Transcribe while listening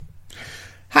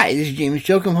Hi, this is James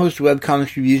Jokum, host of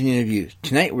Webcomics Reviews and Interviews.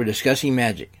 Tonight we're discussing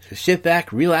Magic, so sit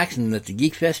back, relax, and let the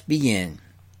Geek Fest begin.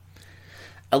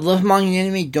 I love manga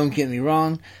and anime, don't get me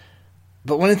wrong,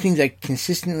 but one of the things I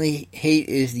consistently hate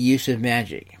is the use of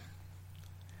magic.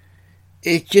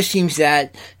 It just seems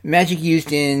that magic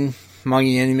used in manga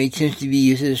and anime tends to be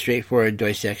used as a straightforward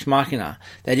deus ex machina.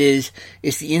 That is,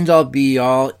 it's the end-all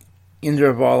be-all, ender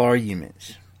of all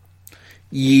arguments.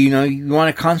 You want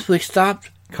a conflict stopped?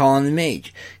 Call on the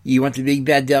mage. You want the big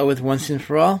bad dealt with once and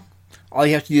for all? All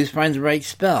you have to do is find the right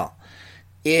spell.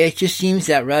 It just seems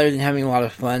that rather than having a lot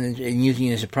of fun and using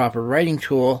it as a proper writing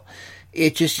tool,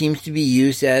 it just seems to be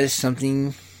used as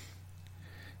something,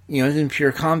 in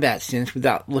pure combat sense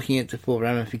without looking at the full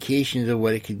ramifications of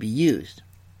what it could be used.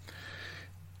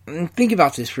 And think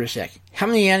about this for a sec. How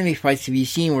many anime fights have you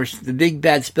seen where the big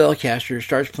bad spellcaster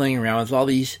starts playing around with all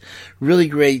these really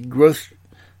great growth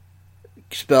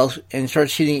spells and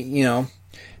starts hitting,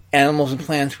 animals and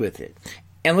plants with it?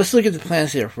 And let's look at the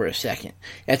plants there for a second.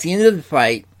 At the end of the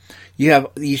fight, you have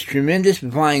these tremendous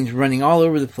vines running all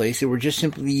over the place that were just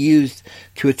simply used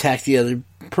to attack the other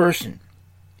person.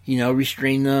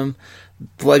 Restrain them,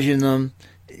 bludgeon them,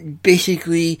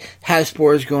 basically have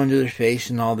spores go into their face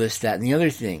and all this, that, and the other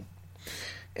thing.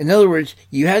 In other words,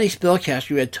 you had a spellcaster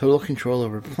who had total control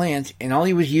over plants, and all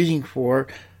he was using for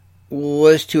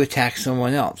was to attack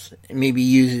someone else. Maybe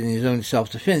use it in his own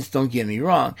self-defense, don't get me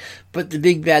wrong. But the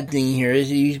big bad thing here is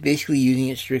that he's basically using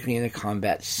it strictly in a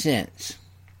combat sense.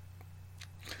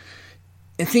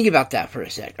 And think about that for a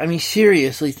sec.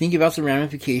 Seriously, think about the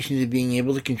ramifications of being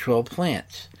able to control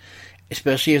plants.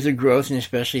 Especially as their growth and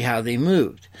especially how they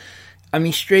moved.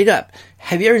 Straight up.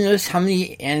 Have you ever noticed how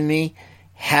many anime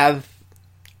have,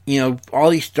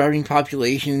 all these starving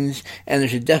populations and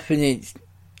there's a definite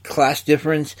class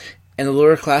difference, and the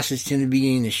lower classes tend to be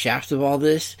getting the shaft of all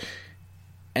this,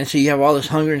 and so you have all this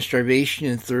hunger and starvation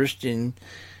and thirst and,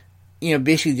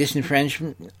 basically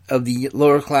disenfranchisement of the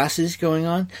lower classes going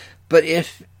on. But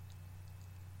if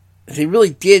they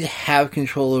really did have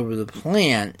control over the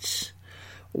plants,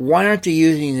 why aren't they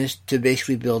using this to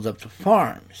basically build up the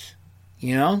farms?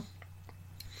 Why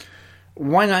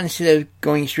not, instead of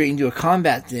going straight into a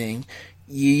combat thing,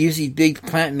 you use these big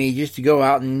plant mages to go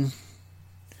out and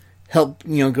help,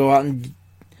 go out and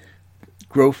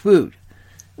grow food.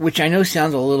 Which I know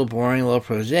sounds a little boring, a little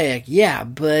prosaic. Yeah,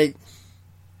 but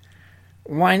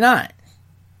why not?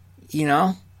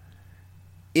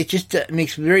 It just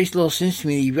makes very little sense to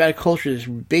me that you've got a culture that's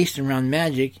based around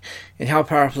magic and how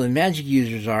powerful the magic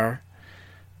users are,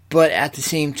 but at the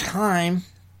same time,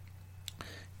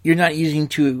 you're not using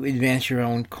to advance your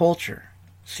own culture.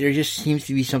 So there just seems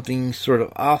to be something sort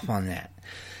of off on that.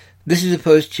 This is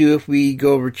opposed to if we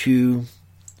go over to,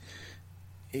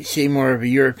 say, more of a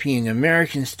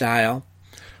European-American style,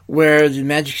 where the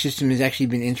magic system has actually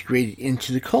been integrated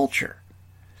into the culture.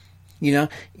 You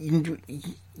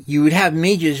would have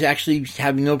mages actually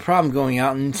having no problem going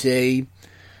out and, say,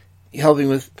 helping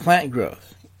with plant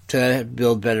growth to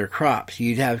build better crops.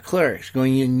 You'd have clerics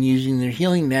going in and using their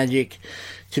healing magic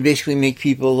to basically make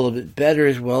people a little bit better,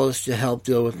 as well as to help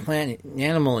deal with plant and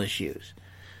animal issues.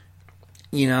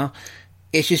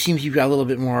 It just seems you've got a little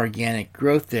bit more organic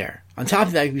growth there. On top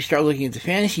of that, if we start looking at the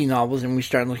fantasy novels and we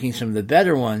start looking at some of the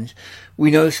better ones,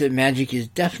 we notice that magic is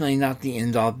definitely not the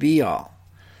end-all be-all.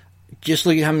 Just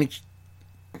look at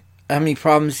how many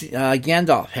problems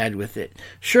Gandalf had with it.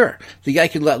 Sure, the guy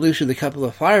could let loose with a couple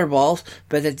of fireballs,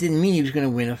 but that didn't mean he was going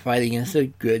to win a fight against a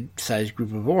good-sized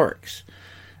group of orcs.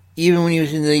 Even when he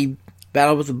was in the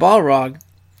battle with the Balrog,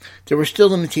 there were still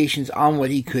limitations on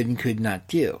what he could and could not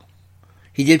do.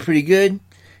 He did pretty good.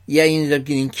 Yeah, he ended up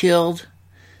getting killed,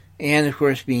 and of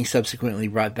course being subsequently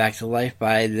brought back to life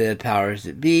by the powers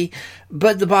that be.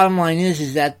 But the bottom line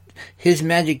is that his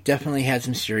magic definitely had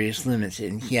some serious limits,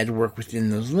 and he had to work within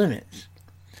those limits.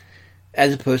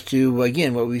 As opposed to,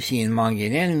 again, what we see in manga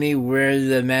and anime, where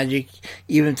the magic,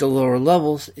 even at the lower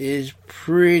levels, is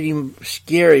pretty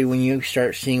scary when you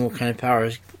start seeing what kind of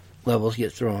powers levels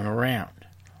get thrown around.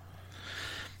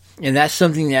 And that's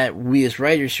something that we as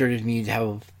writers sort of need to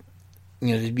have,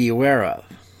 to be aware of.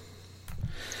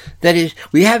 That is,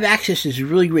 we have access to this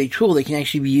really great tool that can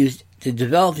actually be used to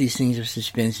develop these things of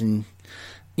suspense and,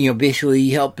 basically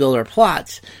help build our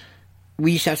plots.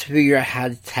 We just have to figure out how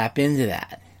to tap into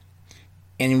that.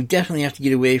 And we definitely have to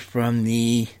get away from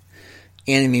the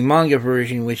anime manga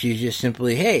version, which is just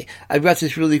simply, hey, I've got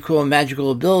this really cool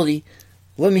magical ability,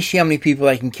 let me see how many people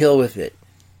I can kill with it.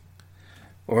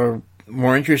 Or,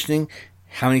 more interesting,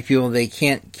 how many people they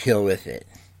can't kill with it.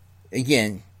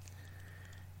 Again,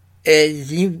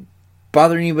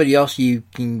 bother anybody else, you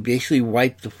can basically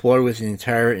wipe the floor with an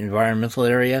entire environmental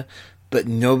area, but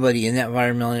nobody in that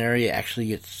environmental area actually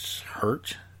gets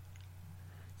hurt.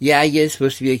 Yeah, I get it's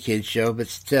supposed to be a kid's show, but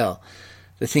still,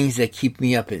 the things that keep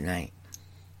me up at night.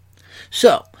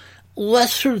 So,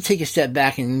 let's sort of take a step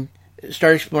back and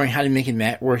start exploring how to make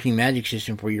a working magic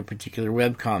system for your particular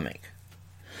webcomic.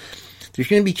 There's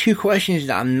going to be 2 questions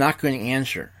that I'm not going to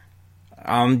answer.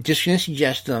 I'm just going to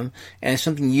suggest them, and it's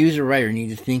something you as a writer need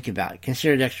to think about.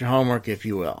 Consider it extra homework, if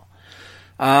you will.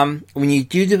 When you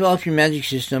do develop your magic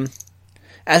system,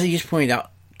 as I just pointed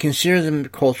out, consider the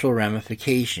cultural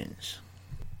ramifications.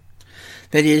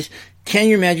 That is, can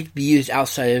your magic be used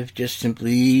outside of just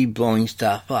simply blowing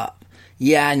stuff up?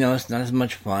 Yeah, I know it's not as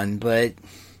much fun, but,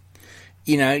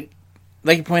 you know,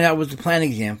 like I pointed out with the plant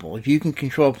example, if you can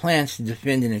control plants to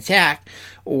defend and attack,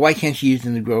 why can't you use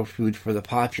them to grow food for the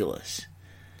populace?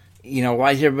 You know,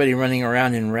 why is everybody running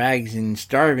around in rags and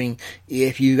starving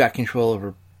if you got control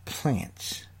over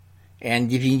plants?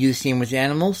 And if you can do the same with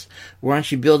animals, why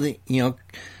aren't you building,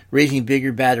 raising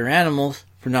bigger, badder animals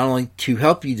for not only to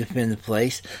help you defend the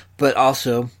place, but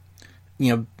also,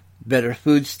 better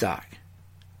food stock?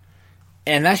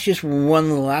 And that's just one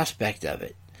little aspect of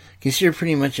it. Consider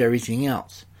pretty much everything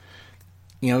else.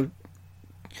 The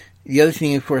other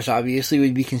thing, of course, obviously,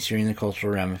 would be considering the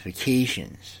cultural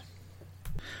ramifications.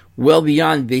 Well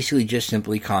beyond basically just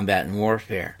simply combat and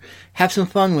warfare. Have some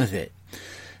fun with it.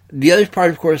 The other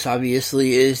part, of course,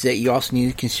 obviously, is that you also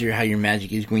need to consider how your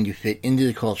magic is going to fit into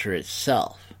the culture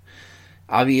itself.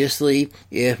 Obviously,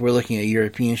 if we're looking at a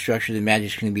European structure, the magic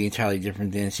is going to be entirely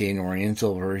different than, say, an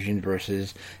Oriental version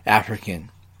versus African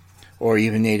or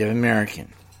even Native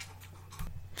American.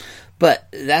 But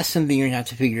that's something you're going to have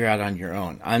to figure out on your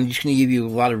own. I'm just going to give you a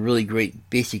lot of really great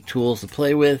basic tools to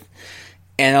play with,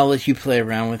 and I'll let you play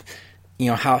around with,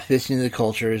 how it fits into the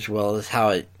culture as well as how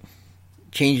it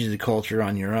changes the culture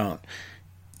on your own.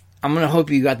 I'm going to hope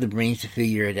you got the brains to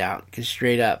figure it out, because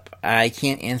straight up, I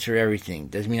can't answer everything.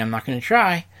 Doesn't mean I'm not going to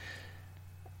try,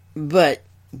 but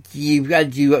you've got to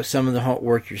do some of the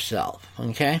work yourself,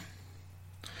 okay?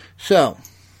 So,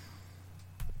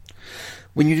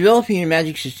 when you're developing your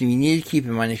magic system, you need to keep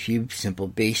in mind a few simple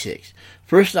basics.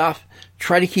 First off,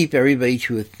 try to keep everybody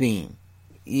to a theme.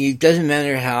 It doesn't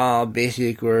matter how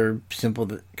basic or simple,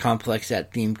 complex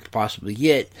that theme could possibly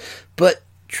get, but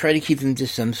try to keep them to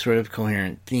some sort of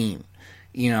coherent theme.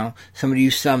 Somebody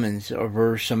who summons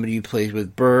versus somebody who plays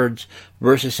with birds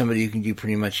versus somebody who can do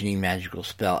pretty much any magical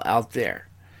spell out there.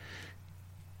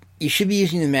 You should be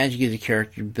using the magic as a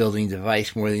character building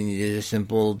device more than it is a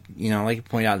simple, like I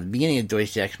pointed out at the beginning of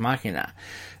Deus Ex Machina.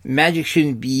 Magic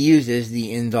shouldn't be used as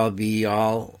the end-all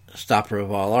be-all stopper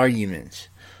of all arguments.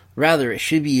 Rather, it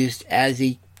should be used as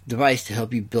a device to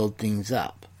help you build things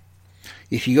up.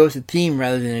 If you go with a theme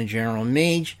rather than a general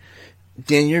mage,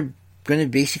 then you're going to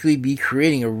basically be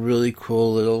creating a really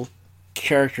cool little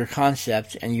character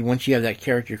concept, and once you have that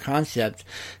character concept,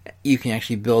 you can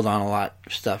actually build on a lot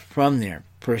of stuff from there.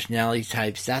 Personality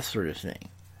types, that sort of thing.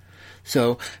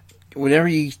 So, whenever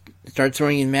you start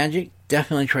throwing in magic,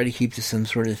 definitely try to keep to some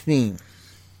sort of theme.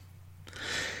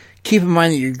 Keep in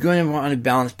mind that you're going to want to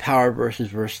balance power versus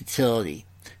versatility.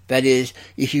 That is,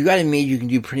 if you've got a mage who can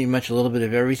do pretty much a little bit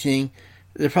of everything,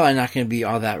 they're probably not going to be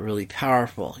all that really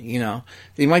powerful,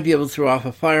 They might be able to throw off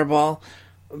a fireball,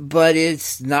 but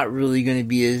it's not really going to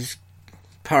be as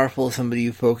powerful as somebody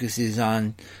who focuses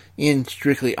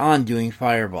strictly on doing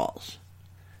fireballs.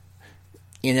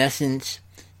 In essence,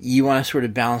 you want to sort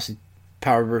of balance the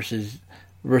power versus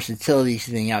versatility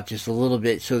thing out just a little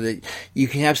bit so that you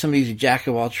can have somebody who's a jack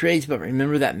of all trades, but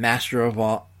remember that master of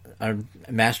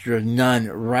none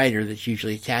writer that's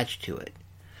usually attached to it.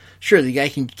 Sure, the guy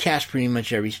can cast pretty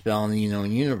much every spell in the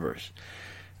known universe,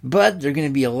 but they're going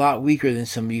to be a lot weaker than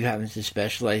somebody who happens to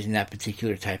specialize in that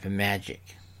particular type of magic.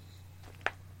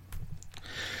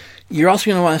 You're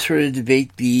also going to want to sort of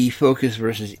debate the focus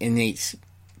versus innate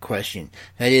question.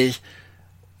 That is,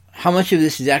 how much of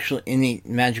this is actual innate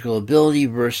magical ability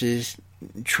versus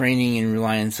training and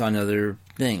reliance on other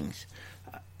things?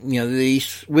 The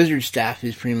wizard staff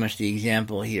is pretty much the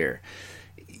example here.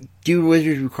 Do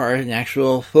wizards require an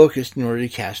actual focus in order to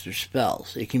cast their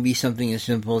spells? It can be something as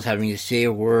simple as having to say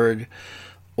a word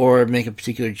or make a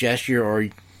particular gesture or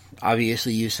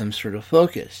obviously use some sort of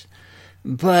focus.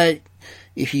 But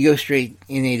if you go straight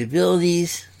innate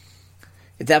abilities,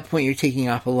 at that point you're taking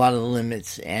off a lot of the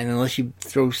limits, and unless you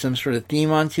throw some sort of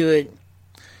theme onto it,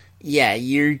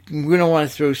 you're going to want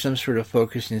to throw some sort of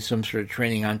focus and some sort of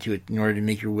training onto it in order to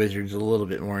make your wizards a little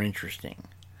bit more interesting.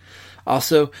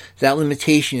 Also, that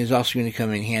limitation is also going to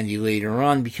come in handy later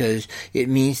on because it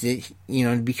means that,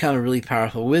 to become a really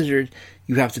powerful wizard,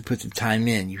 you have to put the time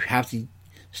in. You have to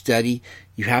study.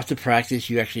 You have to practice.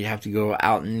 You actually have to go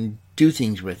out and do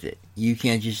things with it. You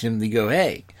can't just simply go,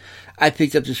 hey, I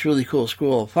picked up this really cool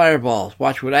scroll of fireballs.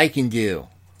 Watch what I can do.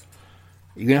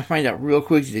 You're going to find out real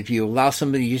quick that if you allow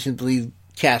somebody to simply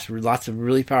cast lots of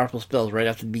really powerful spells right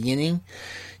off the beginning,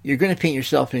 you're going to paint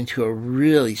yourself into a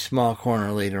really small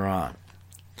corner later on.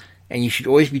 And you should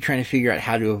always be trying to figure out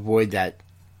how to avoid that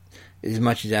as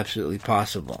much as absolutely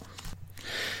possible.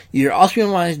 You're also going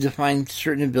to want to define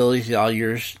certain abilities that all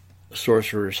your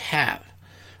sorcerers have.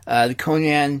 The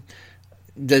Conan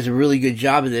does a really good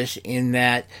job of this in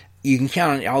that you can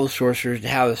count on all the sorcerers to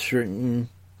have a certain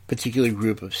particular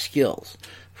group of skills.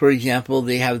 For example,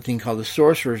 they have a thing called the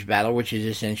Sorcerer's Battle, which is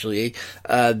essentially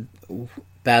a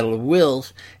battle of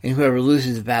wills, and whoever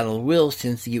loses the battle of wills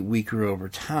tends to get weaker over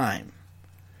time.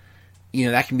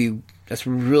 That's a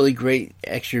really great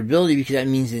extra ability because that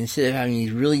means that instead of having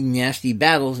these really nasty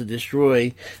battles that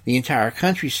destroy the entire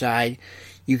countryside,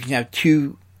 you can have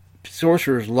two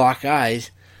sorcerers lock eyes,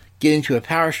 get into a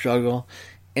power struggle,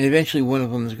 and eventually one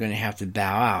of them is going to have to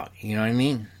bow out. You know what I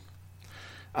mean?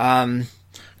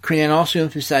 Conan also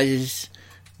emphasizes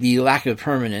the lack of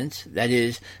permanence. That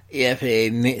is, if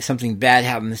something bad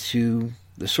happens to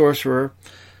the sorcerer,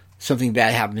 something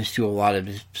bad happens to a lot of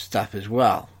his stuff as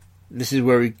well. This is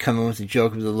where we come in with the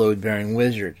joke of the load-bearing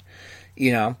wizard.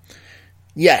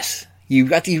 Yes, you've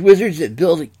got these wizards that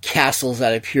build castles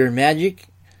out of pure magic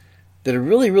that are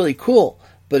really, really cool.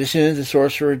 But as soon as the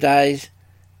sorcerer dies,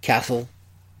 castle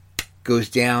goes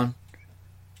down.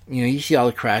 You see all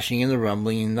the crashing and the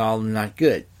rumbling and all not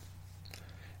good.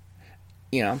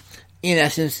 In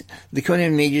essence, the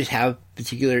Conan mages have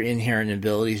particular inherent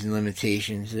abilities and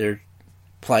limitations that are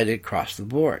applied across the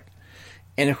board.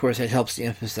 And of course, that helps to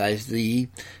emphasize the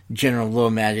general low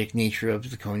magic nature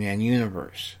of the Conan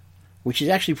universe, which is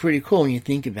actually pretty cool when you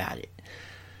think about it.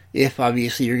 If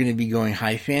obviously you're going to be going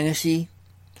high fantasy,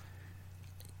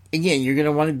 again, you're going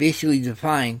to want to basically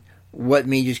define what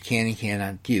mages can and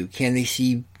cannot do. Can they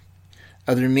see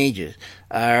other mages?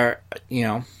 Can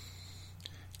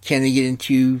they get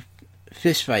into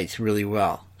fistfights really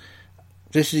well?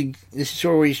 This is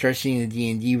sort of where you start seeing the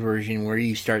D&D version, where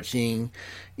you start seeing,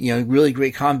 really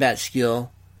great combat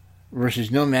skill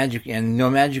versus no magic and no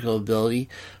magical ability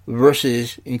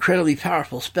versus incredibly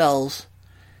powerful spells,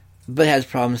 but has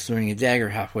problems throwing a dagger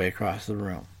halfway across the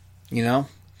room.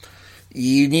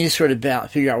 You need to sort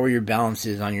of figure out where your balance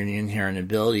is on your inherent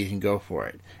abilities and go for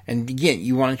it. And again,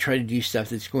 you want to try to do stuff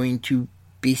that's going to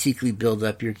basically build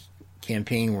up your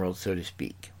campaign world, so to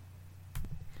speak.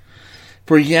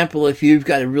 For example, if you've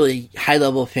got a really high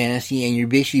level of fantasy and you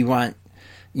basically want,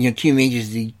 two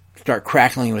mages to start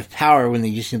crackling with power when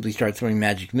they just simply start throwing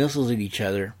magic missiles at each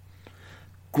other,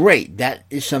 great. That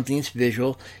is something that's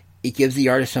visual. It gives the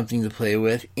artist something to play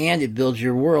with, and it builds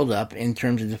your world up in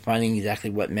terms of defining exactly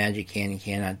what magic can and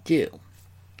cannot do.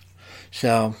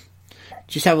 So,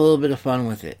 just have a little bit of fun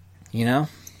with it,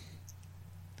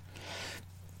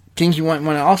 Things you want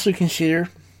to also consider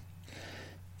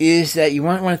is that you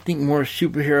want to think more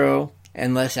superhero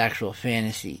and less actual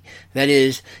fantasy. That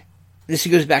is, this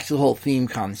goes back to the whole theme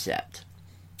concept.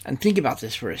 And think about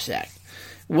this for a sec.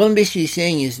 What I'm basically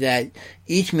saying is that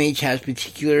each mage has a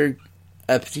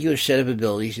particular set of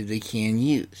abilities that they can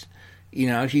use.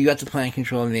 If you got the plant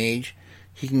control mage,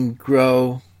 he can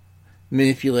grow,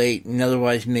 manipulate, and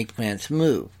otherwise make plants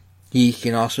move. He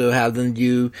can also have them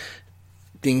do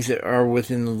things that are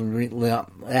within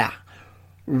the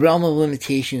realm of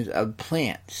limitations of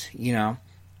plants.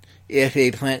 If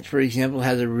a plant, for example,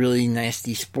 has a really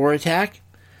nasty spore attack,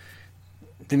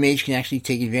 the mage can actually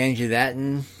take advantage of that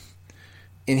and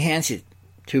enhance it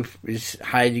to as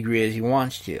high a degree as he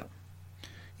wants to.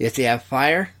 If they have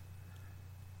fire,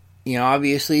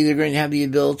 obviously they're going to have the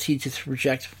ability to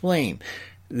project flame.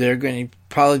 They're going to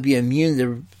probably be immune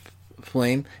to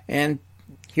flame, and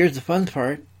here's the fun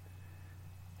part,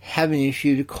 have an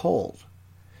issue to cold.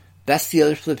 That's the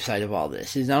other flip side of all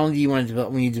this, is not only do you want to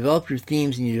develop, when you develop your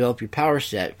themes and you develop your power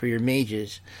set for your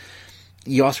mages,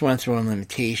 you also want to throw in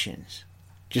limitations,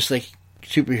 just like a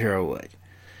superhero would.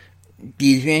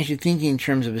 The advantage of thinking in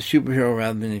terms of a superhero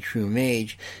rather than a true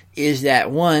mage is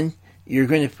that, one, you're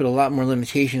going to put a lot more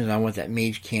limitations on what that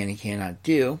mage can and cannot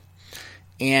do,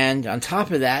 and on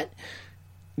top of that,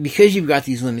 because you've got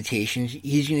these limitations,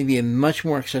 he's going to be a much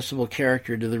more accessible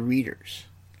character to the readers.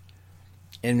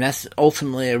 And that's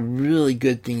ultimately a really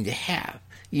good thing to have.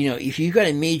 If you've got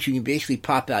a mage who can basically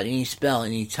pop out any spell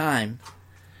any time,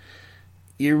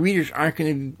 your readers aren't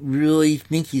going to really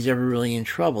think he's ever really in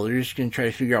trouble. They're just going to try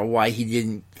to figure out why he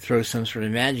didn't throw some sort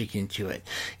of magic into it.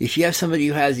 If you have somebody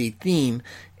who has a theme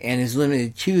and is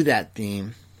limited to that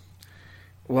theme,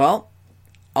 well,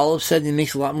 all of a sudden it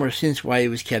makes a lot more sense why it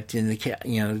was kept in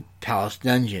the palace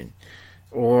dungeon.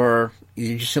 Or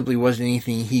it just simply wasn't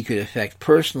anything he could affect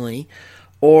personally,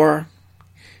 or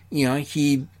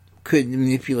he couldn't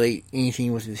manipulate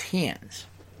anything with his hands.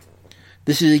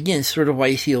 This is, again, sort of why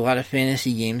you see a lot of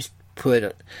fantasy games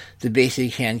put the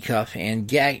basic handcuff and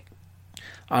gag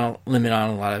on a limit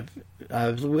on a lot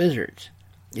of the wizards.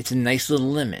 It's a nice little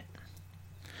limit.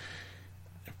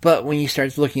 But when you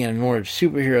start looking at more of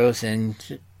superheroes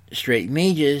and straight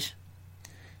mages,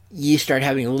 you start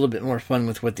having a little bit more fun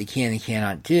with what they can and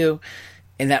cannot do,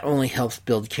 and that only helps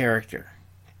build character.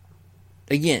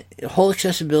 Again, the whole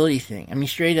accessibility thing. I mean,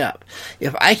 straight up.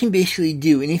 If I can basically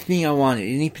do anything I want at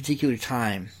any particular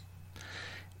time,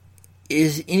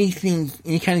 is any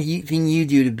kind of thing you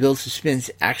do to build suspense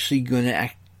actually going to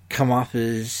come off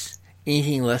as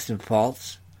anything less than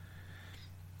false?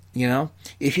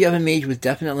 If you have a mage with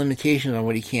definite limitations on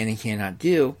what he can and cannot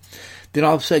do, then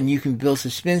all of a sudden you can build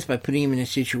suspense by putting him in a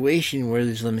situation where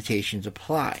those limitations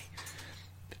apply.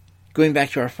 Going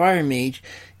back to our fire mage,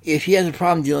 if he has a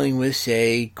problem dealing with,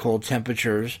 say, cold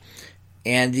temperatures,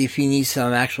 and if he needs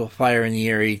some actual fire in the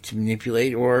area to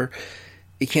manipulate, or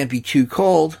it can't be too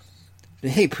cold,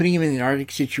 then hey, putting him in an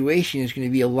Arctic situation is going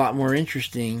to be a lot more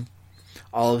interesting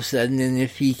all of a sudden than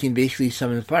if he can basically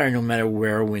summon fire no matter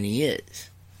where or when he is.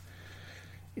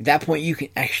 At that point, you can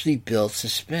actually build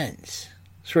suspense.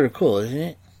 Sort of cool, isn't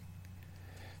it?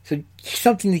 So,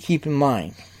 something to keep in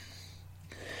mind.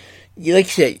 Like I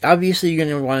said, obviously you're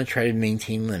going to want to try to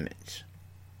maintain limits.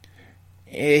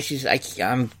 It's just,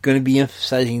 I'm going to be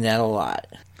emphasizing that a lot.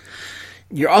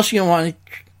 You're also going to want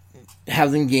to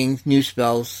have them gain new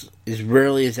spells as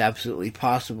rarely as absolutely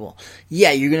possible.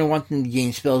 Yeah, you're going to want them to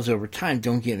gain spells over time,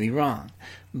 don't get me wrong.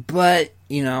 But,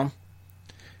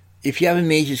 if you have a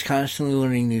mage who's constantly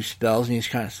learning new spells and he's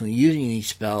constantly using these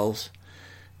spells,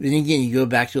 then again, you go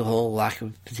back to the whole lack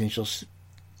of potential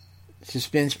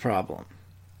suspense problem.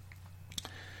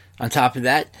 On top of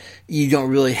that, you don't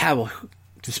really have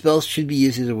the spells should be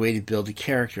used as a way to build a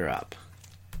character up.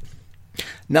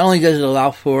 Not only does it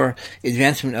allow for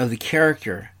advancement of the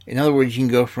character, in other words, you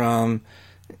can go from,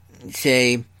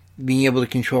 say, being able to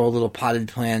control little potted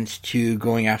plants to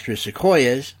going after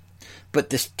sequoias,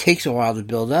 but this takes a while to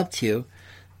build up to.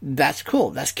 That's cool.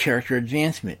 That's character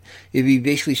advancement. If he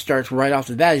basically starts right off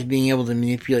the bat as being able to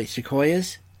manipulate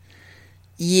sequoias,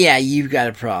 yeah, you've got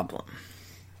a problem.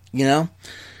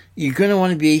 You're going to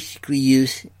want to basically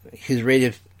use his rate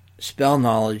of spell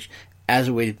knowledge as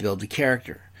a way to build the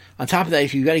character. On top of that,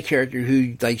 if you've got a character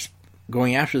who likes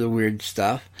going after the weird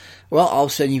stuff, well, all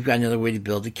of a sudden you've got another way to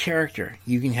build a character.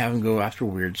 You can have him go after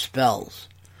weird spells.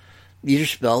 These are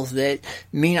spells that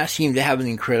may not seem to have an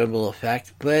incredible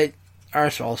effect, but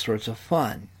are all sorts of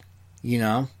fun.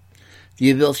 The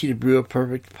ability to brew a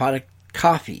perfect pot of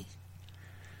coffee.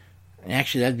 And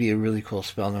actually, that'd be a really cool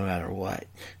spell no matter what.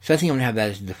 So I think I'm going to have that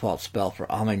as a default spell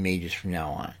for all my mages from now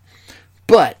on.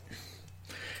 But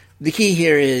the key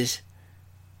here is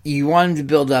you want him to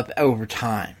build up over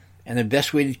time. And the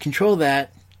best way to control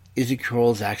that is to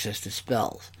control his access to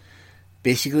spells.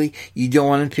 Basically, you don't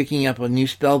want him picking up a new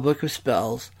spell book of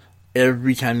spells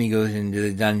every time he goes into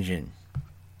the dungeon.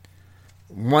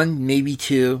 1, maybe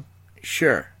 2,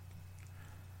 sure.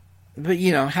 But,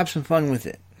 have some fun with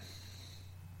it.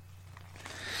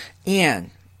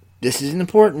 And, this is an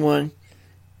important one,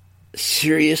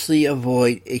 seriously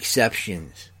avoid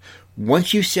exceptions.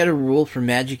 Once you set a rule for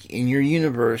magic in your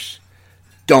universe,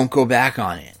 don't go back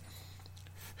on it.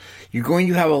 You're going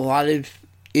to have a lot of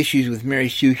issues with Mary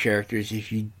Sue characters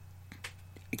if you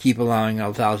keep allowing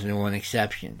 1001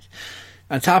 exceptions.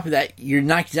 On top of that, you're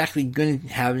not exactly going to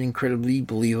have an incredibly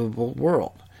believable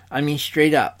world. I mean,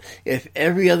 straight up, if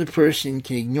every other person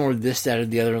can ignore this, that, or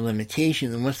the other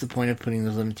limitation, then what's the point of putting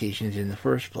those limitations in the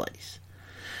first place?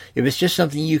 If it's just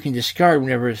something you can discard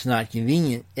whenever it's not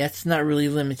convenient, that's not really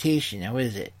a limitation, now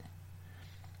is it?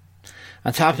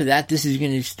 On top of that, this is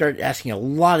going to start asking a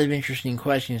lot of interesting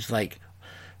questions like,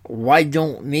 why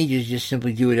don't mages just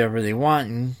simply do whatever they want?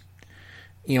 And,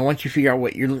 once you figure out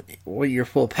what your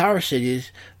full power set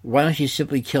is, why don't you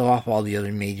simply kill off all the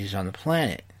other mages on the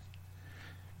planet?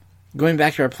 Going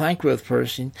back to our plant growth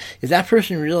person, if that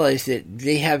person realized that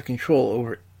they have control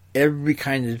over every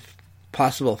kind of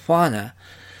possible fauna,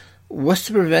 what's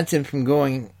to prevent them from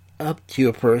going up to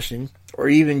a person, or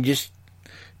even just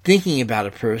thinking about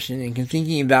a person, and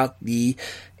thinking about the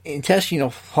intestinal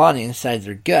fauna inside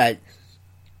their gut,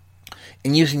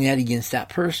 and using that against that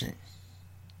person.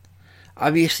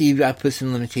 Obviously, you've got to put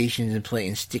some limitations in play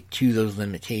and stick to those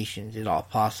limitations if all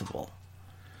possible.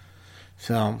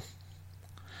 So,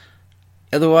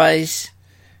 otherwise,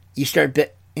 you start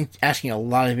asking a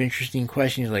lot of interesting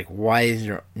questions like, why is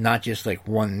there not just like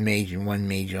one mage and one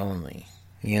mage only?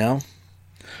 You know?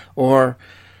 Or,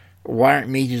 why aren't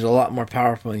mages a lot more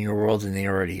powerful in your world than they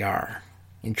already are?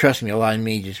 And trust me, a lot of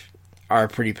mages are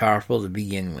pretty powerful to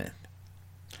begin with.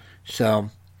 So,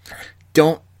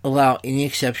 don't allow any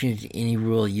exceptions to any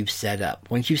rule you've set up.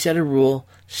 Once you've set a rule,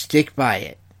 stick by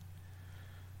it.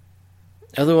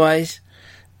 Otherwise,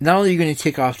 not only are you going to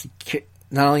tick off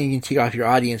your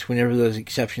audience whenever those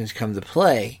exceptions come to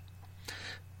play,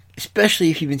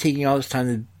 especially if you've been taking all this time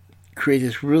to create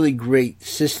this really great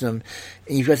system,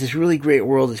 and you've got this really great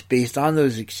world that's based on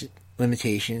those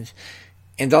limitations,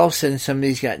 and all of a sudden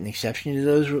somebody's got an exception to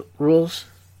those rules.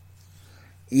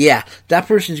 Yeah, that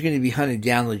person's going to be hunted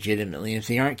down legitimately. If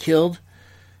they aren't killed,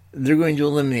 they're going to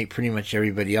eliminate pretty much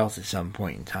everybody else at some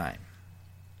point in time.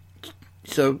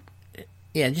 So,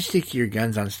 yeah, just stick to your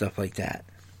guns on stuff like that.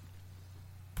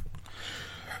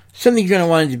 Something you're going to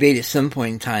want to debate at some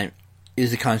point in time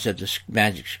is the concept of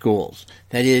magic schools.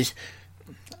 That is,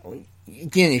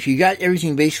 again, if you got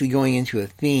everything basically going into a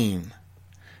theme,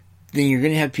 then you're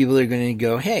going to have people that are going to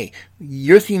go, hey,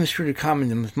 your theme is sort of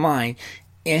common with mine,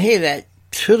 and hey, that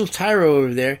Turtle Tyro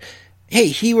over there, hey,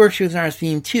 he works with our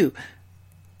theme too.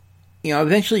 You know,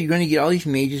 eventually you're going to get all these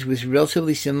mages with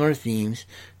relatively similar themes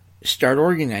start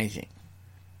organizing.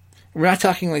 We're not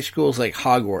talking like schools like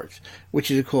Hogwarts, which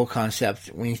is a cool concept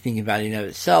when you think about it in of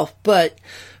itself, but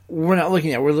we're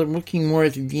looking more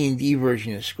at the D&D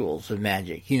version of schools of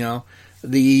magic. You know,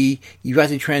 you got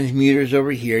the transmuters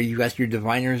over here, you got your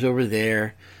diviners over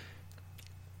there,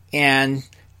 and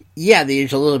yeah,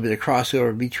 there's a little bit of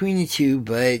crossover between the two,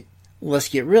 but let's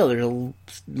get real. There's a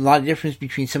lot of difference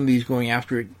between somebody who's going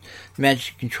after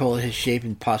magic to control his shape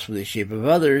and possibly the shape of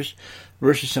others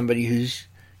versus somebody who's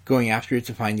going after it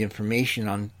to find information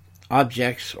on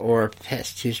objects or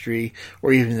past history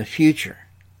or even the future.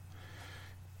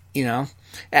 You know,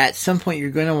 at some point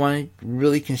you're going to want to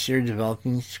really consider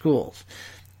developing schools.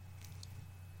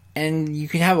 And you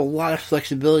can have a lot of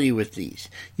flexibility with these.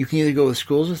 You can either go with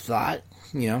schools of thought,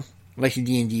 you know, like the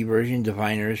D&D version,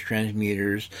 diviners,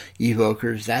 transmuters,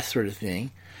 evokers, that sort of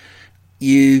thing.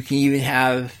 You can even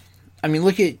have,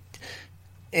 look at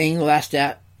Aang Last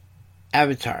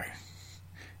Avatar.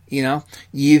 You know,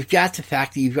 you've got the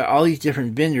fact that you've got all these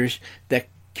different benders that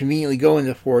conveniently go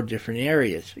into 4 different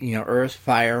areas. You know, earth,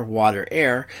 fire, water,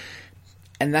 air.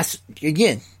 And that's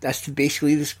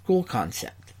basically the school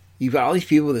concept. You've got all these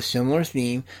people with a similar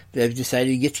theme that have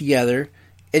decided to get together,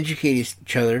 educate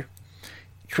each other,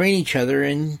 train each other,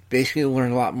 and basically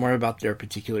learn a lot more about their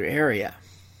particular area.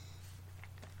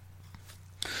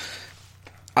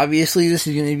 Obviously, this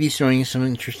is going to be throwing some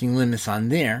interesting limits on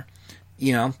there.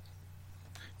 You know,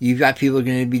 you've got people who are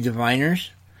going to be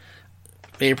diviners.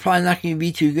 They're probably not going to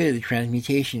be too good at the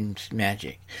transmutation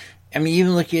magic.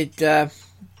 Even look at the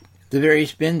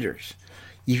various benders.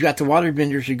 You've got the water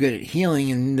benders who are good at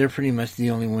healing, and they're pretty much the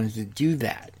only ones that do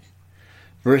that.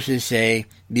 Versus, say,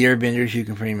 the airbenders who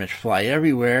can pretty much fly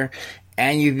everywhere,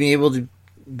 and you've been able to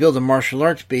build a martial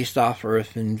arts based off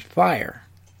earth and fire.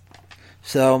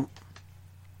 So,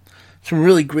 some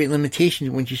really great limitations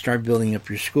once you start building up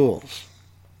your schools.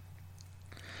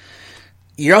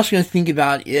 You're also going to think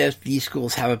about if these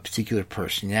schools have a particular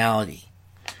personality.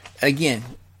 Again,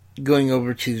 going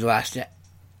over to the last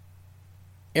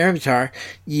Avatar,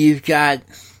 you've got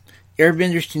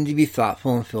airbenders tend to be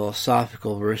thoughtful and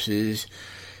philosophical versus,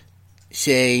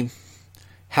 say,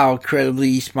 how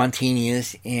incredibly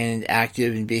spontaneous and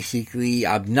active and basically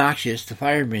obnoxious the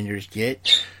firebenders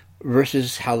get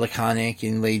versus how laconic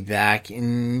and laid back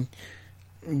and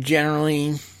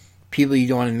generally people you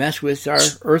don't want to mess with are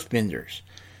earthbenders.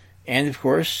 And of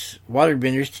course,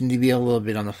 waterbenders tend to be a little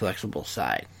bit on the flexible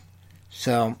side.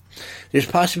 So, there's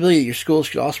a possibility that your schools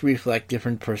could also reflect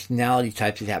different personality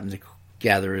types that happen to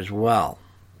gather as well.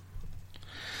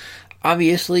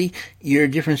 Obviously, your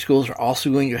different schools are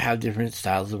also going to have different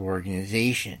styles of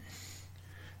organization.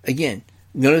 Again,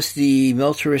 notice the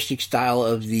militaristic style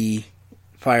of the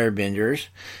firebenders,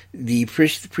 the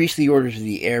priestly orders of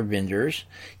the airbenders,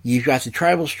 you've got the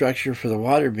tribal structure for the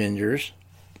waterbenders,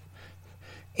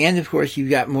 and of course you've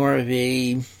got more of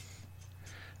a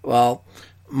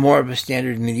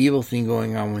standard medieval thing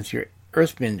going on with your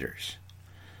earthbenders.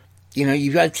 You know,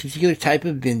 you've got a particular type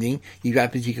of bending, you've got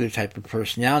a particular type of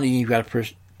personality, and you've got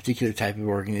a particular type of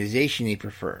organization they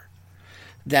prefer.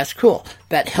 That's cool.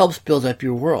 That helps build up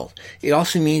your world. It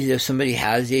also means that if somebody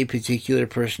has a particular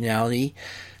personality,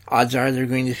 odds are they're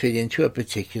going to fit into a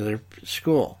particular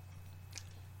school.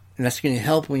 And that's going to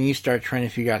help when you start trying to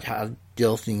figure out how to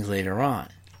deal with things later on.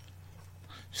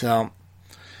 So,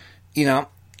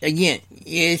 again,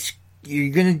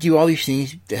 you're going to do all these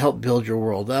things to help build your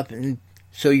world up, and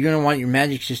so you're going to want your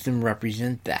magic system to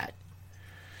represent that.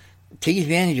 Take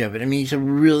advantage of it. I mean, it's a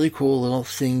really cool little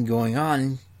thing going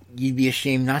on. You'd be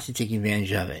ashamed not to take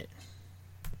advantage of it.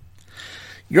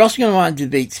 You're also going to want to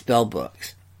debate spell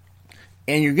books.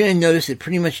 And you're going to notice that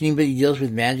pretty much anybody who deals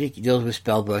with magic deals with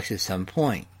spell books at some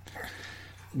point.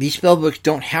 These spell books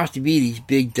don't have to be these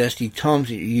big dusty tomes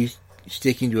that you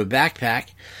stick into a backpack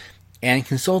and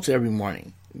consult every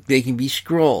morning. They can be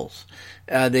scrolls.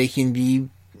 They can be,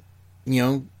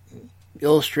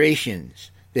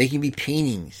 illustrations. They can be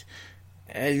paintings.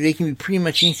 They can be pretty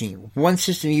much anything. One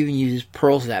system even uses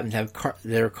pearls that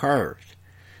are carved.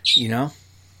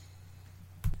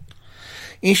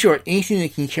 In short, anything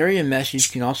that can carry a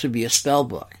message can also be a spell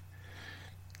book.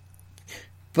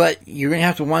 But you're going to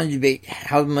have to want to debate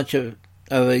how much of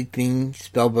a thing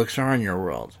spell books are in your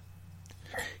world.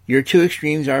 Your two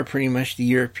extremes are pretty much the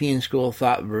European school of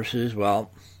thought versus,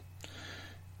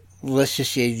 let's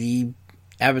just say the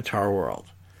Avatar world.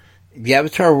 The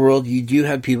Avatar world, you do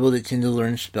have people that tend to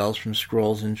learn spells from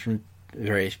scrolls and from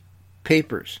various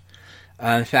papers.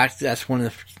 In fact, that's one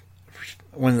of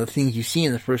the things you see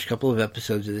in the first couple of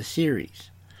episodes of the series.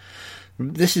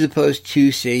 This is opposed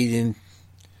to, say, the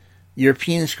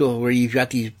European school, where you've got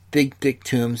these big, thick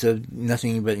tomes of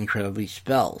nothing but incredibly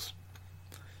spells.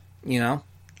 You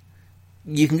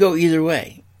can go either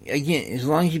way. Again, as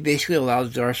long as you basically allow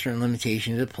there are certain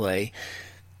limitations at play,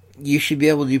 you should be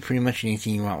able to do pretty much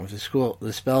anything you want with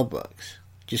the spell books.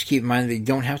 Just keep in mind they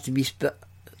don't have to be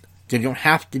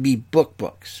book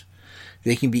books.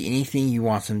 They can be anything you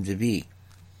want them to be.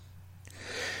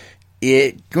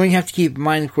 You're going to have to keep in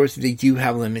mind, of course, that they do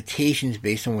have limitations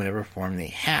based on whatever form they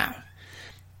have.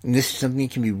 And this is something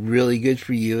that can be really good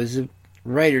for you as a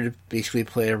writer to basically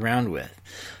play around with.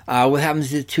 What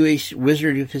happens to a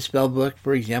wizard if his spell book,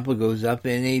 for example, goes up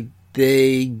in a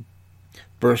big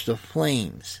burst of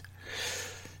flames,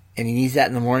 and he needs that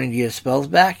in the morning to get his spells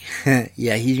back?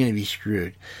 Yeah, he's going to be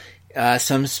screwed.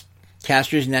 Some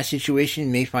casters in that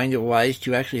situation may find it wise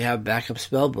to actually have backup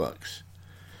spell books.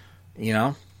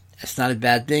 That's not a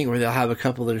bad thing, or they'll have a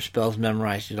couple of their spells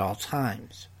memorized at all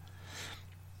times.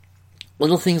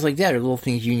 Little things like that are little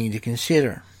things you need to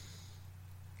consider.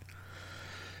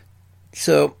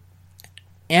 So,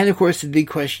 and of course the big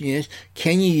question is,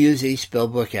 can you use a spell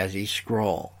book as a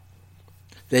scroll?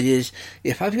 That is,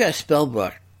 if I've got a spell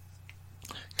book,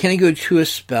 can I go to a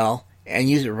spell and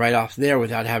use it right off there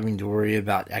without having to worry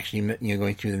about actually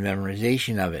going through the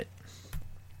memorization of it?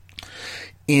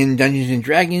 In Dungeons and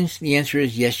Dragons, the answer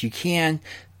is yes, you can,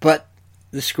 but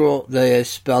the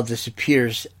spell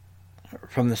disappears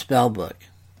from the spell book.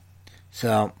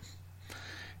 So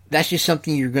that's just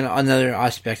something another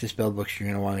aspect of spell books you're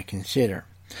going to want to consider.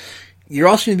 You're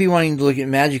also going to be wanting to look at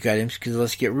magic items, because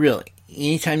let's get real.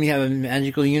 Anytime you have a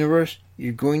magical universe,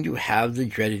 you're going to have the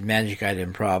dreaded magic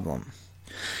item problem.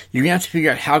 You're going to have to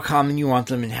figure out how common you want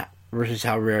them versus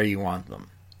how rare you want them.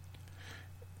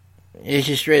 It's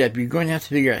just straight up. You're going to have to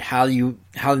figure out how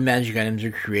the magic items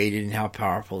are created and how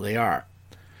powerful they are.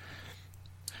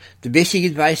 The basic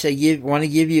advice I want to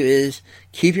give you is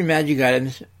keep your magic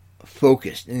items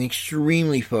focused and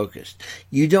extremely focused.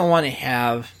 You don't want to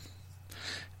have...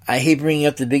 I hate bringing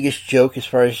up the biggest joke as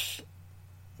far as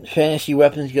fantasy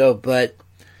weapons go, but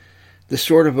the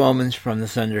Sword of Omens from the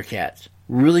Thundercats.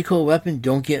 Really cool weapon,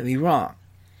 don't get me wrong.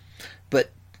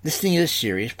 But this thing is a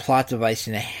serious plot device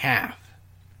and a half.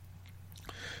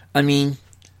 I mean,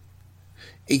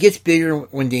 it gets bigger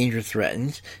when danger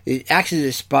threatens. It acts as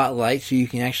a spotlight so you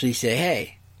can actually say,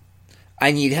 hey,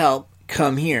 I need help,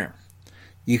 come here.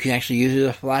 You can actually use it as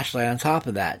a flashlight on top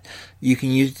of that. You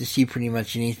can use it to see pretty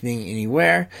much anything,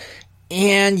 anywhere.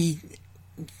 And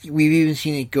we've even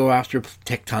seen it go after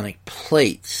tectonic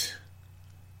plates.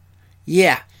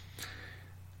 Yeah.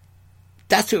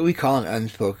 That's what we call an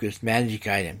unfocused magic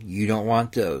item. You don't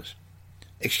want those.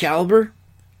 Excalibur?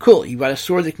 Cool. You've got a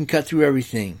sword that can cut through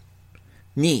everything.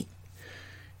 Neat.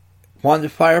 Want the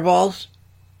fireballs?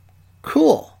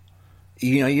 Cool.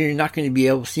 You're not going to be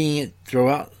able to see it throw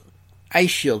out ice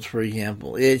shields, for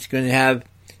example. It's going to have,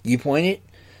 you point it,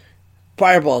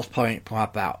 fireballs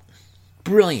pop out.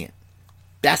 Brilliant.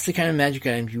 That's the kind of magic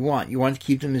items you want. You want to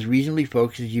keep them as reasonably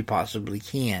focused as you possibly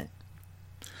can.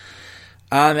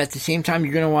 At the same time,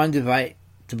 you're going to want to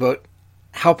devote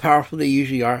how powerful they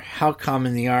usually are, how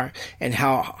common they are, and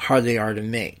how hard they are to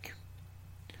make.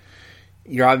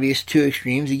 Your obvious two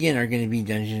extremes, again, are going to be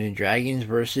Dungeons and Dragons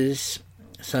versus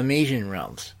some Asian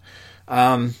realms.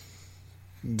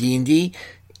 D&D,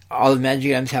 all the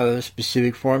magic items have a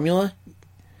specific formula.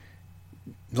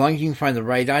 As long as you can find the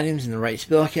right items and the right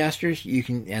spellcasters,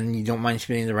 and you don't mind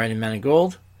spending the right amount of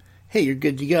gold, hey, you're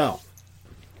good to go.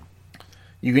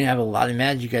 You're going to have a lot of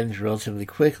magic items relatively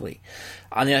quickly.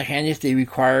 On the other hand, if they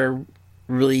require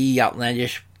really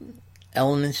outlandish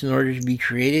elements in order to be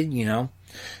created,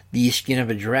 the skin of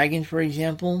a dragon, for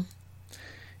example,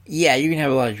 yeah, you're going to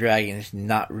have a lot of dragons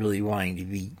not really wanting to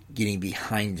be getting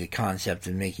behind the concept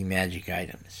of making magic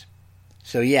items.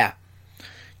 So yeah,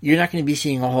 you're not going to be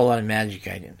seeing a whole lot of magic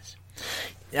items.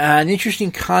 An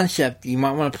interesting concept you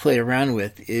might want to play around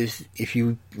with is if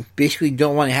you basically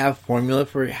don't want to have a formula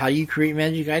for how you create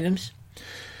magic items.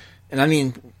 And I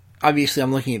mean, obviously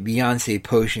I'm looking at Beyonce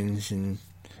potions and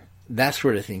that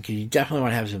sort of thing, because you definitely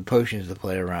want to have some potions to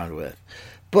play around with.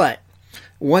 But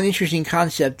one interesting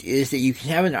concept is that you can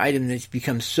have an item that's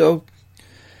become so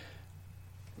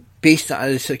based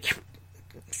on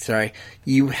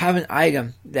you have an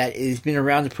item that has been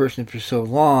around the person for so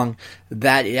long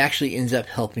that it actually ends up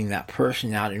helping that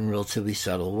person out in relatively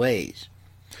subtle ways.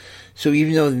 So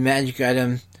even though the magic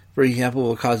item, for example,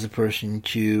 will cause the person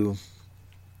to,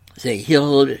 say, heal a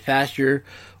little bit faster,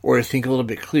 or to think a little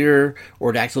bit clearer,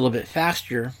 or to act a little bit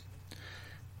faster,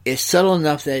 it's subtle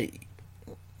enough that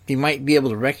they might be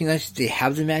able to recognize that they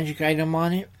have the magic item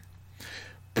on it,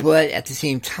 but at the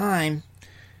same time,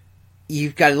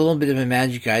 you've got a little bit of a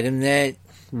magic item that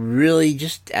really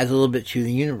just adds a little bit to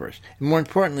the universe. And more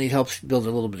importantly, it helps build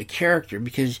a little bit of character,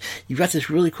 because you've got this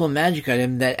really cool magic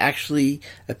item that actually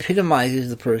epitomizes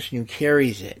the person who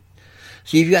carries it.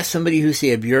 So you've got somebody who's,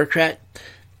 say, a bureaucrat,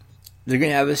 they're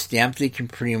going to have a stamp that can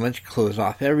pretty much close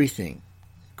off everything.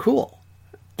 Cool.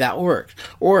 That works.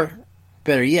 Or,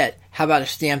 better yet, how about a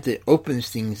stamp that opens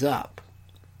things up?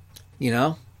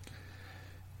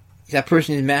 That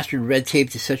person has mastered red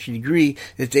tape to such a degree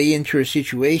that they enter a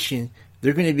situation,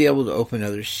 they're going to be able to open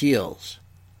other seals.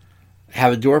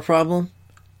 Have a door problem?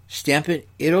 Stamp it,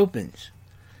 it opens.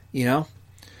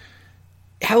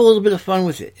 Have a little bit of fun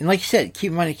with it. And like I said, keep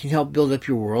in mind it can help build up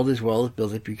your world as well as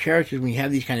build up your characters when you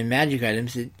have these kind of magic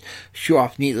items that show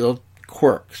off neat little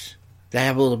quirks that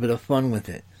have a little bit of fun with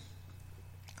it.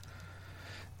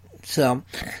 So,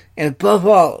 and above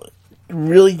all,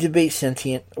 really debate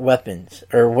sentient weapons,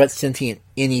 or what sentient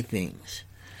anythings.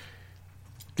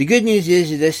 The good news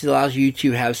is that this allows you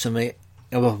to have somebody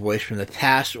of a voice from the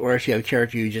past, or if you have a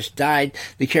character who just died,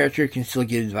 the character can still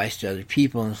give advice to other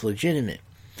people and it's legitimate.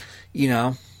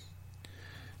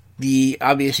 The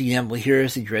obvious example here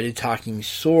is the dreaded talking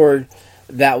sword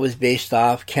that was based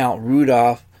off Count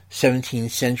Rudolph 17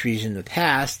 centuries in the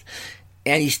past,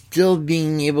 and he's still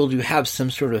being able to have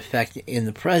some sort of effect in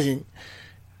the present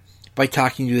by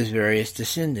talking to his various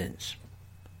descendants.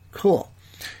 Cool.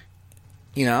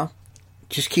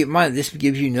 Just keep in mind, this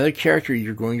gives you another character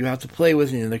you're going to have to play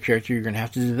with, another character you're going to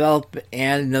have to develop,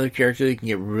 and another character that can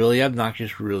get really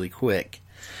obnoxious really quick.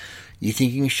 You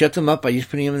think you can shut them up by just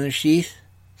putting them in their sheath?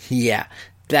 Yeah,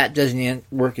 that doesn't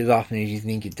work as often as you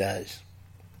think it does.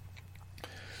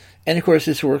 And of course,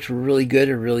 this works for really good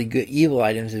or really good evil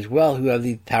items as well, who have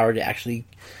the power to actually,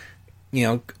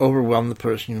 overwhelm the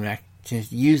person who tends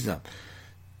to use them.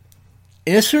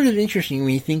 And it's sort of interesting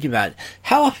when you think about it.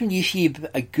 How often do you see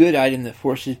a good item that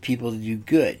forces people to do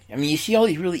good? I mean, you see all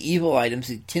these really evil items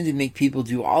that tend to make people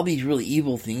do all these really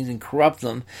evil things and corrupt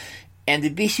them, and to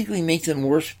basically make them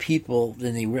worse people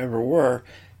than they ever were.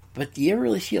 But do you ever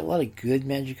really see a lot of good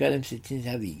magic items that tend to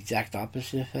have the exact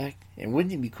opposite effect? And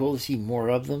wouldn't it be cool to see more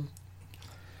of them?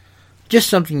 Just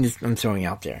something that I'm throwing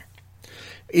out there.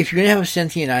 If you're going to have a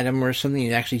sentient item or something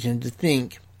that actually tends to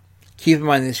think, keep in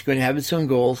mind that it's going to have its own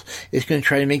goals. It's going to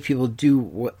try to make people do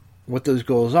what those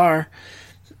goals are.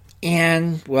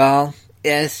 And, well,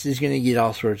 S is going to get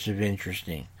all sorts of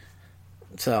interesting.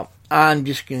 So, I'm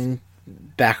just going to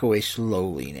back away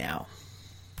slowly now.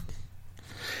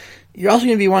 You're also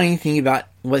going to be wanting to think about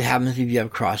what happens if you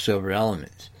have crossover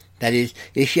elements. That is,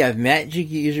 if you have magic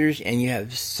users and you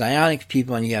have psionics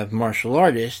people and you have martial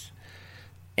artists,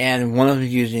 and one of them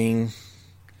is using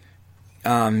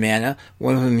mana,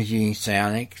 one of them is using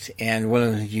psionics, and one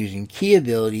of them is using key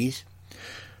abilities.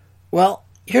 Well,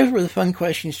 here's where the fun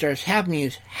question starts happening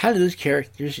is, how do those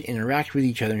characters interact with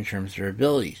each other in terms of their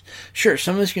abilities? Sure,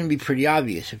 some of it's going to be pretty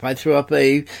obvious. If I throw up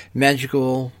a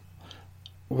magical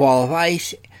wall of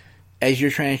ice as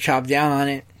you're trying to chop down on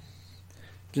it,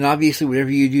 then obviously whatever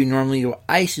you do normally to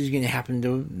ice is going to happen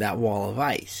to that wall of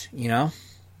ice,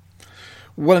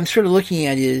 what I'm sort of looking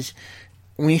at is,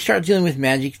 when you start dealing with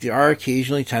magic, there are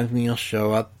occasionally times when you'll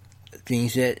show up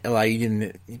things that allow you to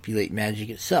manipulate magic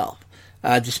itself.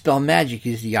 Dispel magic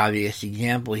is the obvious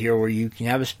example here, where you can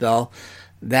have a spell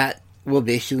that will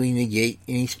basically negate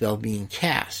any spell being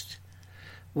cast.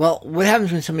 Well, what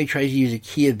happens when somebody tries to use a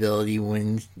key ability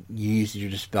when you use your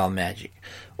dispel magic?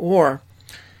 Or,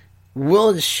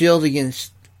 will the shield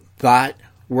against thought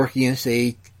work against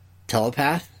a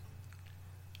telepath?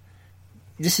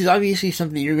 This is obviously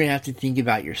something you're going to have to think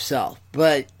about yourself,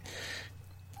 but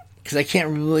because I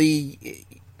can't really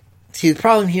see, the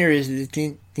problem here is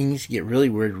that things get really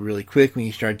weird really quick when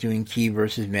you start doing ki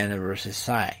versus mana versus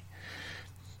psi.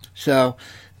 So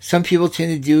some people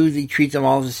tend to they treat them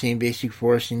all as the same basic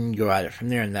force and go at it from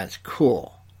there, and that's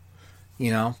cool.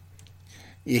 You know,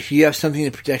 if you have something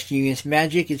that protects you against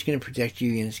magic, it's going to protect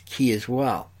you against ki as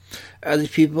well. Other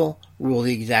people rule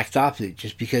the exact opposite.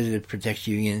 Just because it protects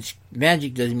you against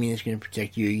magic doesn't mean it's going to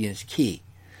protect you against ki.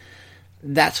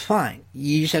 That's fine.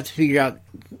 You just have to figure out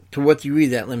to what degree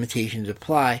that limitations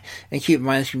apply, and keep in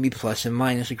mind it's going to be plus and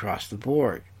minus across the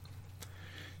board.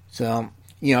 So,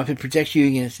 if it protects you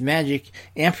against magic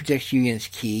and protects you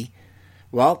against ki,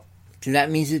 well,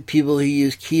 that means that people who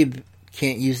use ki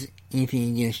can't use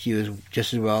anything against you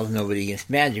just as well as nobody against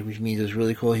magic, which means those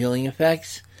really cool healing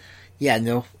effects,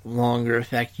 no longer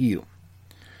affect you.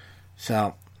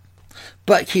 So,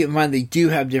 but keep in mind they do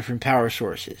have different power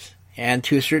sources. And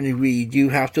to a certain degree, you do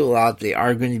have to allow that they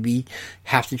are going to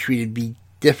have to treat it be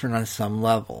different on some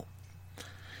level.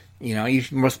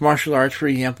 With martial arts, for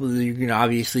example, you're going to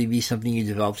obviously be something you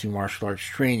develop through martial arts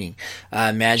training.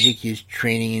 Magic is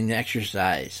training and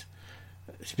exercise,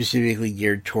 specifically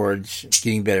geared towards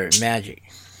getting better at magic.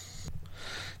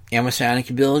 And with psionic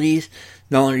abilities,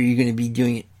 not only are you going to be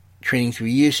doing training through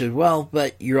use as well,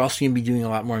 but you're also going to be doing a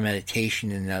lot more meditation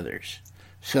than others.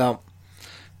 So,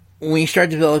 when you start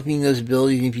developing those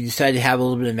abilities, and if you decide to have a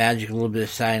little bit of magic, a little bit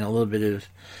of psi, and a little bit of,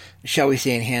 shall we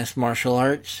say, enhanced martial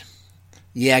arts,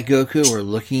 Goku, we're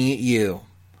looking at you.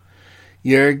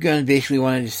 You're going to basically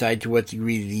want to decide to what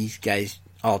degree these guys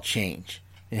all change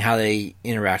and how they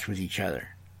interact with each other.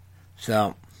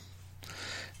 So,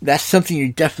 that's something you're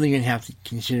definitely going to have to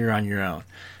consider on your own.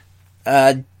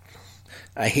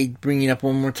 I hate bringing it up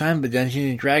one more time, but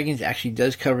Dungeons & Dragons actually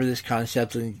does cover this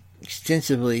concept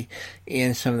extensively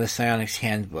in some of the psionics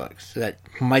handbooks. So that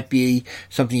might be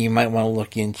something you might want to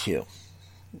look into.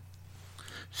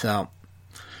 So,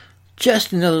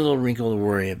 just another little wrinkle to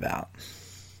worry about.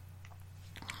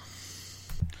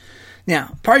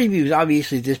 Now, part of you is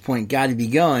obviously at this point got to be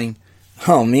going,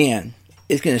 oh man,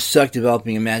 it's going to suck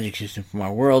developing a magic system for my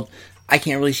world. I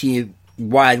can't really see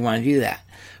why I'd want to do that.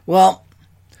 Well,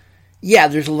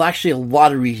 there's actually a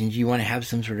lot of reasons you want to have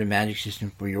some sort of magic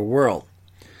system for your world.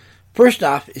 First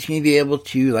off, it's going to be able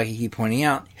to, like I keep pointing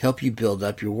out, help you build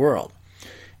up your world.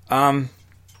 Let's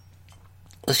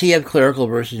say you have clerical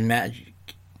versus magic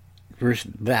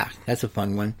versus back. That's a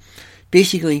fun one.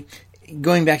 Basically,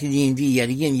 going back to D&D, yet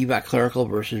again, you've got clerical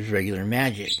versus regular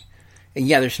magic. And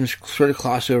there's some sort of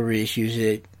crossover issues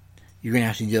that you're going to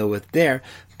have to deal with there.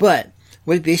 But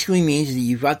what it basically means is that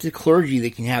you've got the clergy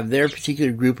that can have their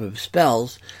particular group of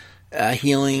spells,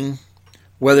 healing,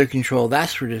 weather control, that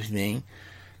sort of thing,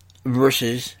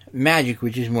 versus magic,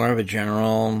 which is more of a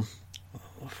general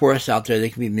force out there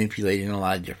that can be manipulated in a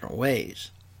lot of different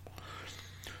ways.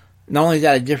 Not only is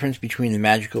that a difference between the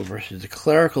magical versus the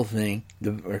clerical thing,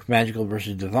 or magical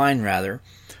versus divine rather,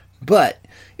 but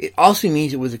it also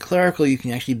means that with the clerical you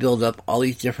can actually build up all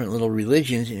these different little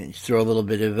religions and throw a little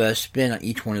bit of a spin on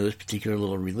each one of those particular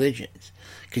little religions.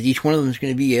 Because each one of them is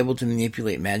going to be able to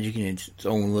manipulate magic in its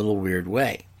own little weird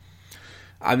way.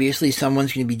 Obviously,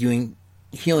 someone's going to be doing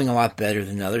healing a lot better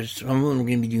than others. Some of them are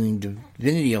going to be doing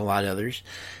divinity a lot others.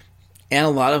 And a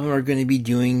lot of them are going to be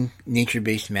doing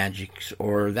nature-based magics,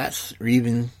 or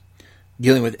even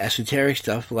dealing with esoteric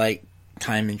stuff like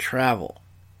time and travel.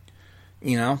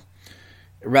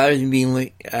 Rather than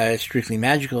being strictly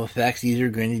magical effects, these are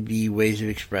going to be ways of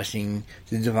expressing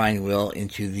the divine will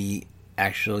into the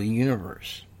actual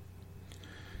universe.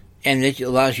 And it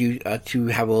allows you to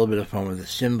have a little bit of fun with the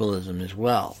symbolism as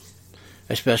well.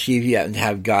 Especially if you happen to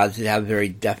have gods that have very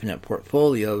definite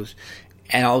portfolios,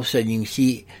 and all of a sudden you can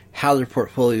see how their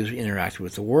portfolios interact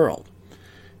with the world.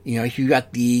 If you've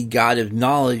got the god of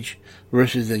knowledge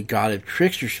versus the god of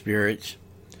trickster spirits,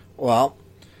 well,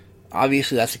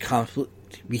 obviously that's a conflict,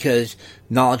 because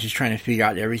knowledge is trying to figure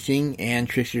out everything, and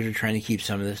tricksters are trying to keep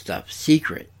some of this stuff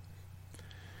secret.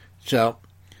 So,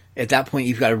 at that point,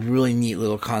 you've got a really neat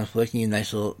little conflict, and a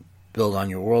nice little build on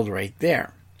your world right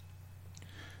there.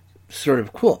 Sort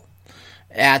of cool.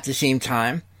 At the same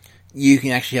time, you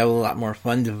can actually have a lot more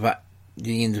fun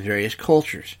dividing into various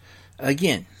cultures.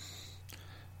 Again,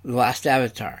 The Last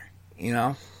Avatar,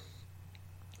 Yeah,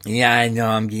 I know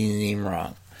I'm getting the name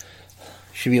wrong.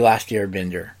 Should be Last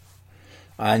Airbender.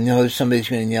 I know somebody's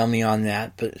going to nail me on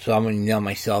that, so I'm going to nail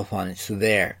myself on it, so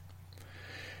there.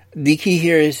 The key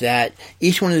here is that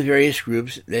each one of the various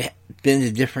groups that bends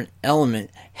a different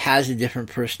element has a different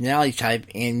personality type,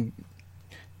 and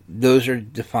those are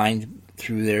defined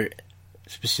through their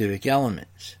specific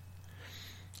elements.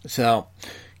 So,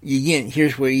 again,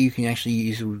 here's where you can actually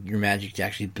use your magic to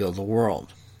actually build a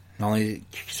world. Not only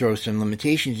throw some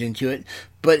limitations into it,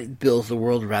 but it builds the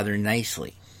world rather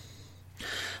nicely.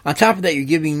 On top of that,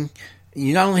 you're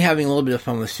not only having a little bit of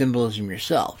fun with symbolism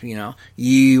yourself,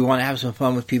 You want to have some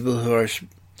fun with people who are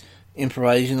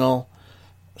improvisational,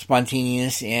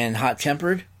 spontaneous, and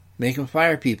hot-tempered. Make them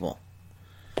fire people.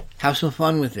 Have some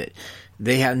fun with it.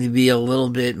 They happen to be a little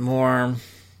bit more,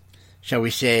 shall we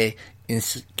say, in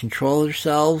control of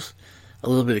themselves, a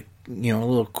little bit, a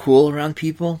little cool around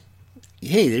people.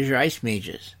 Hey, there's your ice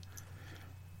mages.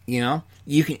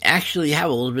 You can actually have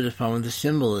a little bit of fun with the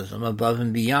symbolism above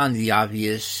and beyond the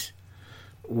obvious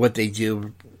what they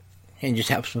do, and just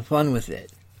have some fun with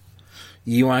it.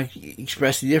 You want to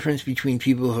express the difference between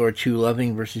people who are too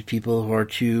loving versus people who are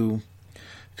too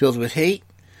filled with hate.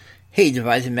 Hey,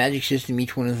 devise a magic system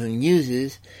each one of them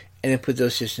uses, and then put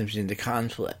those systems into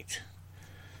conflict.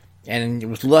 And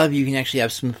with love, you can actually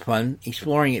have some fun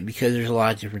exploring it, because there's a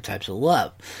lot of different types of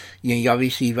love. You've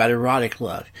got erotic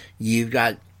love. You've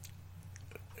got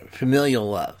familial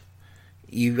love.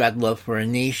 You've got love for a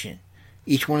nation.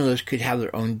 Each one of those could have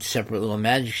their own separate little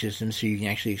magic system, so you can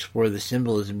actually explore the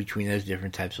symbolism between those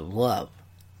different types of love.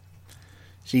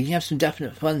 So you can have some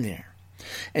definite fun there.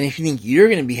 And if you think you're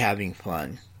going to be having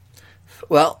fun,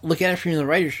 well, look at it from the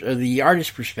writer's or the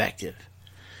artist's perspective.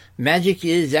 Magic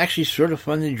is actually sort of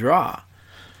fun to draw.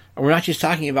 We're not just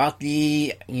talking about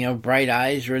the, bright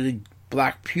eyes or the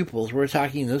black pupils. We're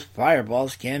talking those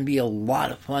fireballs can be a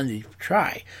lot of fun to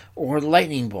try. Or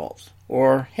lightning bolts.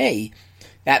 Or, hey,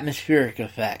 atmospheric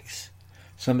effects.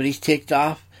 Somebody's ticked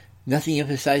off. Nothing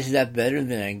emphasizes that better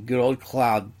than a good old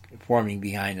cloud forming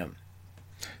behind them.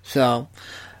 So,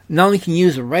 not only can you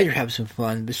as a writer have some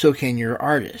fun, but so can your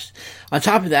artist. On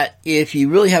top of that, if you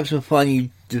really have some fun, you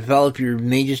develop your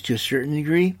mages to a certain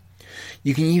degree,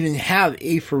 you can even have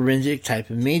a forensic type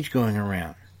of mage going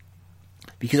around.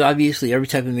 Because obviously every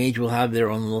type of mage will have their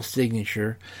own little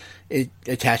signature. It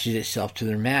attaches itself to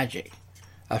their magic.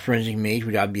 A forensic mage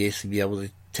would obviously be able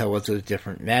to tell what those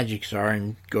different magics are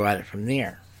and go at it from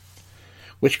there.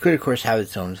 Which could, of course, have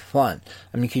its own fun.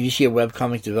 I mean, could you see a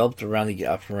webcomic developed around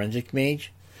a forensic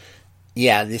mage?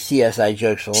 Yeah, the CSI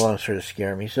jokes alone sort of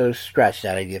scare me, so scratch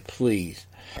that idea, please.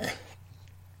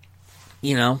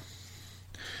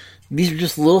 These are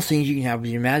just little things you can have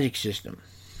with your magic system.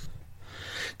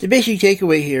 The basic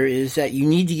takeaway here is that you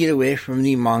need to get away from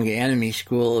the manga anime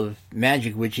school of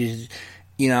magic, which is,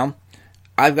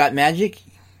 I've got magic,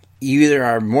 you either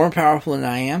are more powerful than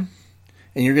I am,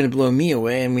 and you're going to blow me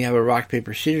away, and we have a rock,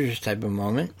 paper, scissors type of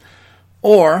moment,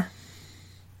 or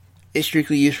it's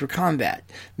strictly used for combat.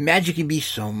 Magic can be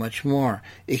so much more.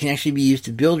 It can actually be used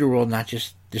to build your world, not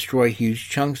just destroy huge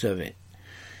chunks of it.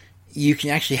 You can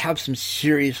actually have some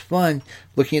serious fun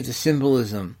looking at the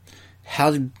symbolism,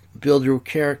 how to build your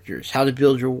characters, how to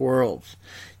build your worlds.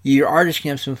 Your artist can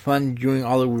have some fun doing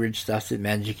all the weird stuff that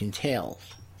magic entails.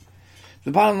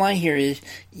 The bottom line here is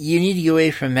you need to get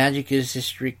away from magic as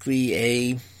strictly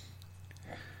a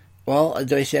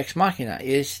Deus Ex Machina.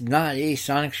 It's not a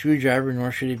sonic screwdriver,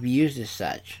 nor should it be used as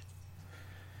such.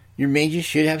 Your mages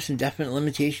should have some definite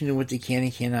limitations in what they can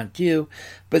and cannot do,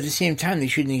 but at the same time, they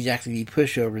shouldn't exactly be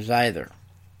pushovers either.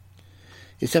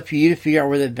 It's up to you to figure out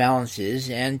where that balance is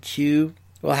and to,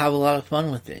 have a lot of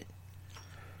fun with it.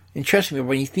 And trust me,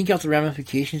 when you think out the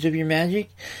ramifications of your magic,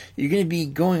 you're going to be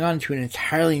going on to an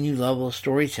entirely new level of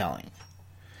storytelling.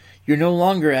 You're no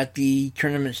longer at the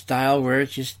tournament style where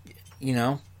it's just,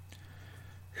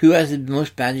 who has the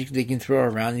most magic they can throw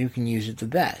around and who can use it the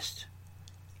best.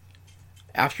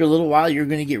 After a little while, you're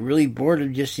going to get really bored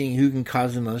of just seeing who can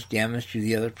cause the most damage to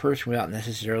the other person without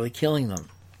necessarily killing them.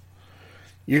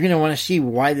 You're going to want to see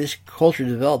why this culture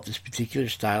developed this particular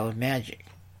style of magic.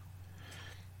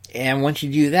 And once you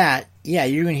do that,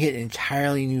 you're going to hit an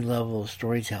entirely new level of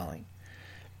storytelling.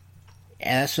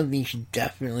 And that's something you should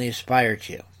definitely aspire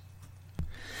to.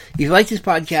 If you like this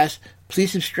podcast,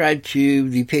 please subscribe to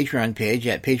the Patreon page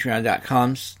at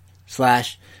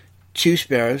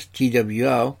patreon.com/twosparrows,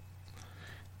 TWO.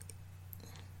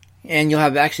 And you'll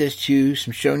have access to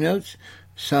some show notes,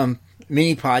 some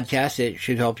mini podcasts that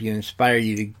should help you, inspire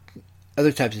you to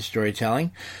other types of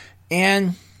storytelling,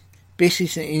 and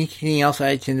basically anything else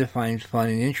I tend to find fun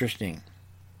and interesting.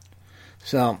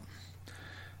 So,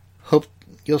 hope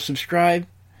you'll subscribe,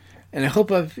 and I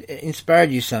hope I've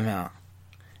inspired you somehow.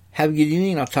 Have a good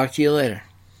evening, and I'll talk to you later.